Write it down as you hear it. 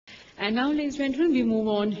And now, ladies and gentlemen, we move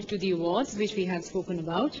on to the awards which we have spoken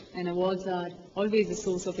about. And awards are always a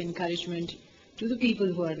source of encouragement to the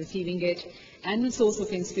people who are receiving it and a source of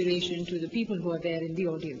inspiration to the people who are there in the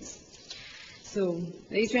audience. So,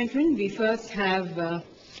 ladies and gentlemen, we first have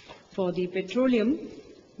for the petroleum,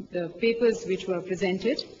 the papers which were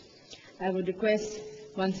presented. I would request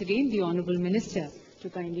once again the Honourable Minister to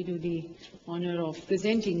kindly do the honour of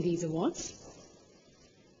presenting these awards.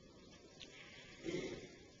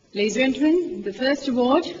 Ladies and gentlemen, the first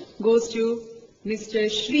award goes to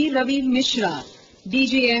Mr. Shri Ravi Mishra,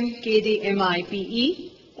 DGM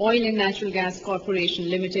KDMIPE, Oil and Natural Gas Corporation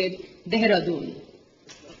Limited, Dehradun.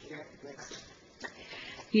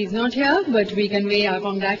 He is not here, but we convey our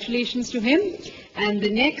congratulations to him. And the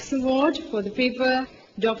next award for the paper,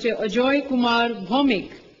 Dr. Ajoy Kumar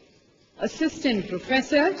Bhaumik, Assistant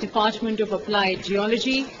Professor, Department of Applied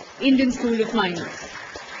Geology, Indian School of Mines.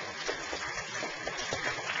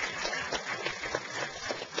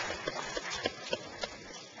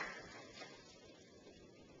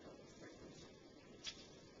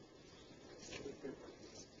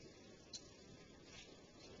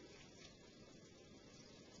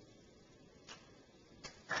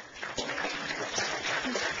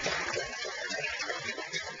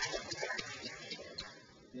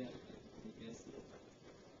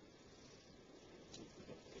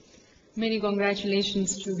 Many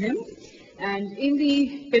congratulations to him. And in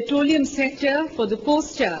the petroleum sector, for the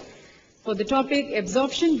poster, for the topic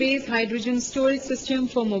Absorption-Based Hydrogen Storage System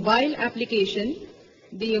for Mobile Application,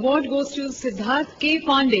 the award goes to Siddharth K.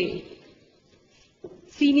 Pandey,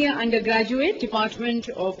 Senior Undergraduate, Department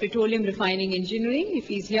of Petroleum Refining Engineering, if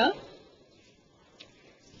he's here.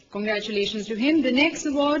 Congratulations to him. The next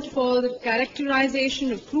award for the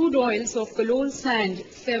characterization of crude oils of Kalol Sand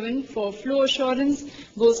 7 for flow assurance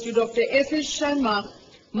goes to Dr. S.S. Sharma,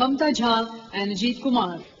 Mamta Jha and Ajit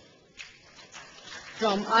Kumar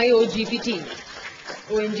from IOGPT,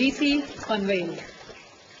 ONGC, Panvel.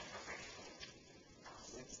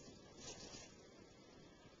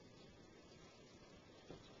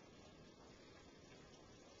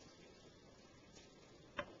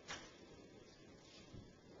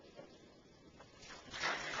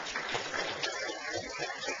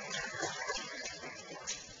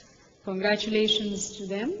 Congratulations to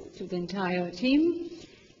them, to the entire team.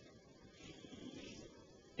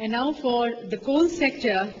 And now for the coal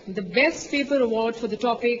sector, the best paper award for the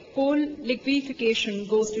topic coal liquefaction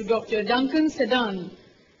goes to Dr. Duncan Sedan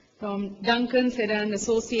from Duncan Sedan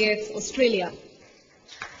Associates, Australia.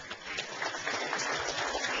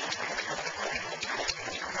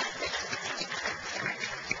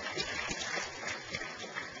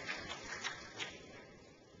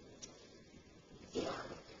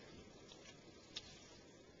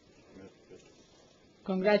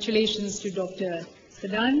 Congratulations to Dr.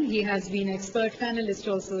 Sedan. He has been expert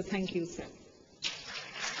panelist also. Thank you, sir.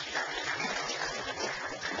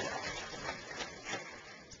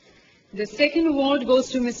 The second award goes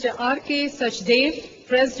to Mr. R.K. Sachdev,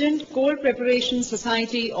 President, Coal Preparation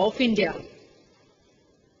Society of India,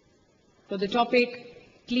 for the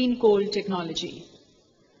topic Clean Coal Technology.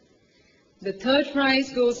 The third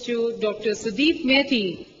prize goes to Dr. Sudeep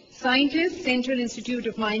Mehti, Scientist, Central Institute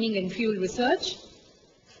of Mining and Fuel Research.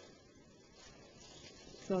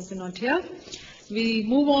 Also not here. We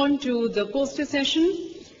move on to the poster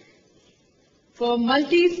session for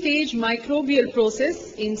multi-stage microbial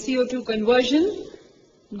process in CO2 conversion.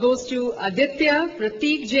 Goes to Aditya,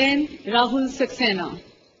 Prateek Jain, Rahul Saxena.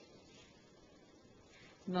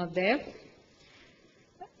 Not there.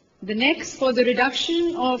 The next for the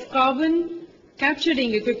reduction of carbon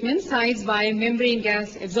capturing equipment sized by membrane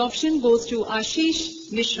gas absorption goes to Ashish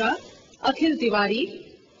Mishra, Akhil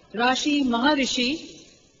Tiwari, Rashi Maharishi,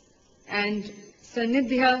 and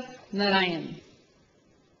Sanidhya Narayan.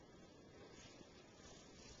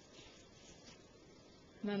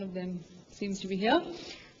 None of them seems to be here,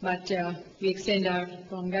 but we extend our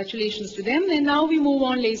congratulations to them. And now we move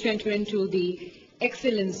on, ladies and gentlemen, to the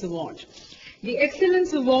Excellence Award. The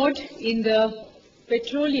Excellence Award in the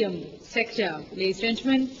petroleum sector, ladies and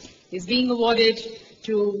gentlemen, is being awarded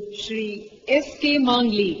to Shri S.K.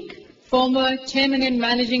 Manglik, former Chairman and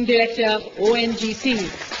Managing Director,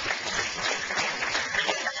 ONGC.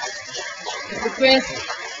 Request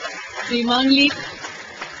Sri Manglik.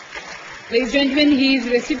 Ladies and gentlemen, he is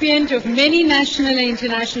recipient of many national and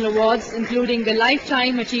international awards, including the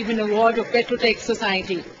Lifetime Achievement Award of Petrotech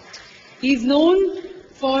Society. He is known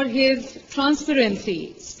for his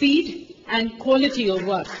transparency, speed, and quality of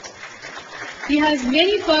work. He has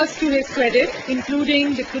many firsts to his credit,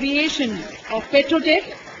 including the creation of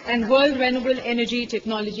Petrotech and World Renewable Energy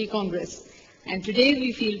Technology Congress. And today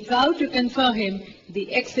we feel proud to confer him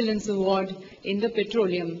the Excellence Award in the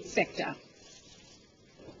petroleum sector.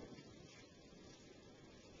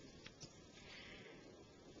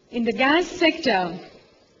 In the gas sector,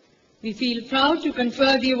 we feel proud to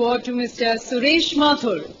confer the award to Mr. Suresh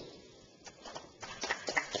Mathur.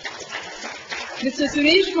 Mr.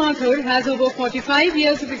 Suresh Mathur has over 45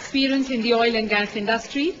 years of experience in the oil and gas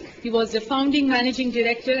industry. He was the founding managing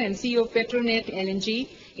director and CEO of Petronet LNG,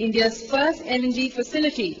 India's first LNG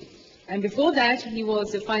facility. And before that, he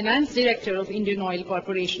was the finance director of Indian Oil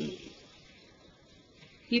Corporation.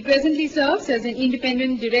 He presently serves as an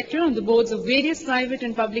independent director on the boards of various private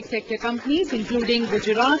and public sector companies, including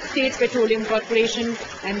Gujarat State Petroleum Corporation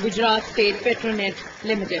and Gujarat State Petronet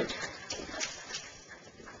Limited.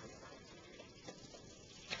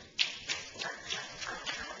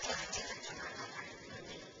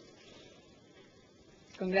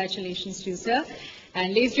 Congratulations to you, sir.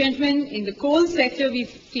 And ladies and gentlemen, in the coal sector, we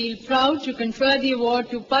feel proud to confer the award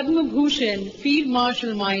to Padma Bhushan Field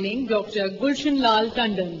Marshal Mining, Dr. Gulshan Lal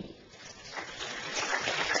Tandon.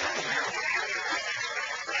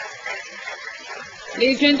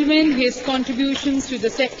 Ladies and gentlemen, his contributions to the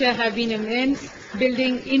sector have been immense,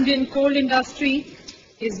 building Indian coal industry,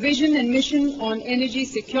 his vision and mission on energy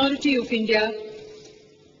security of India,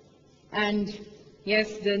 and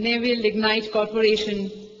yes, the Naval Lignite Corporation.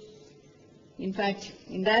 In fact,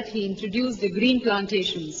 in that he introduced the green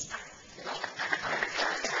plantations.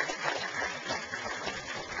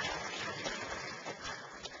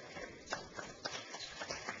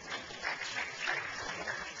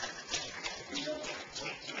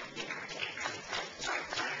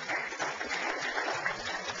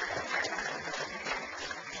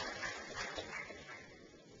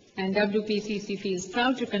 And WPCC feels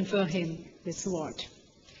proud to confer him this award.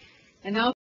 And now